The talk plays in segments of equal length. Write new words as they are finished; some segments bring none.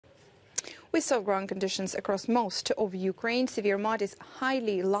With soft ground conditions across most of Ukraine, severe mud is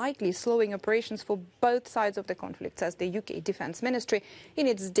highly likely slowing operations for both sides of the conflict, says the UK Defence Ministry in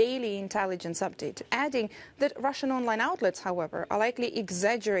its daily intelligence update, adding that Russian online outlets, however, are likely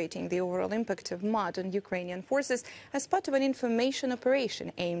exaggerating the overall impact of mud on Ukrainian forces as part of an information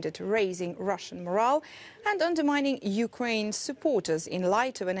operation aimed at raising Russian morale and undermining Ukraine's supporters in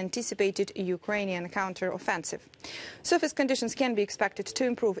light of an anticipated Ukrainian counter-offensive. Surface conditions can be expected to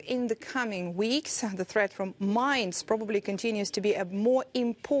improve in the coming weeks. The threat from mines probably continues to be a more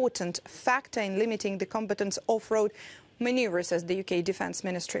important factor in limiting the combatants' off-road maneuvers, says the UK Defence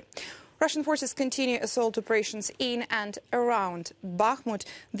Ministry. Russian forces continue assault operations in and around Bakhmut.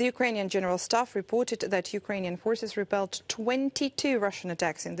 The Ukrainian General Staff reported that Ukrainian forces repelled 22 Russian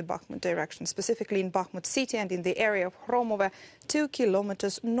attacks in the Bakhmut direction, specifically in Bakhmut city and in the area of Hromove, 2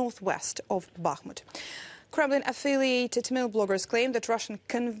 kilometers northwest of Bakhmut. Kremlin-affiliated mill bloggers claim that Russian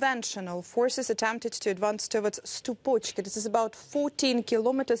conventional forces attempted to advance towards Stupochki. This is about 14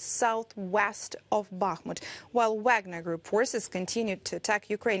 kilometers southwest of Bakhmut, while Wagner Group forces continued to attack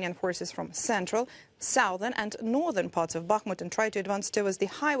Ukrainian forces from central, southern and northern parts of Bakhmut and tried to advance towards the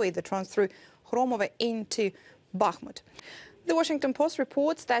highway that runs through Hromove into Bakhmut. The Washington Post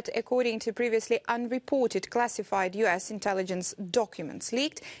reports that, according to previously unreported classified U.S. intelligence documents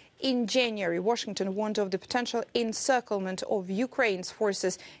leaked, in January, Washington warned of the potential encirclement of Ukraine's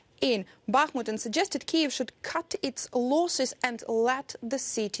forces in Bakhmut and suggested Kyiv should cut its losses and let the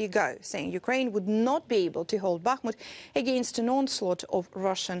city go, saying Ukraine would not be able to hold Bakhmut against an onslaught of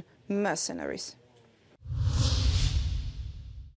Russian mercenaries.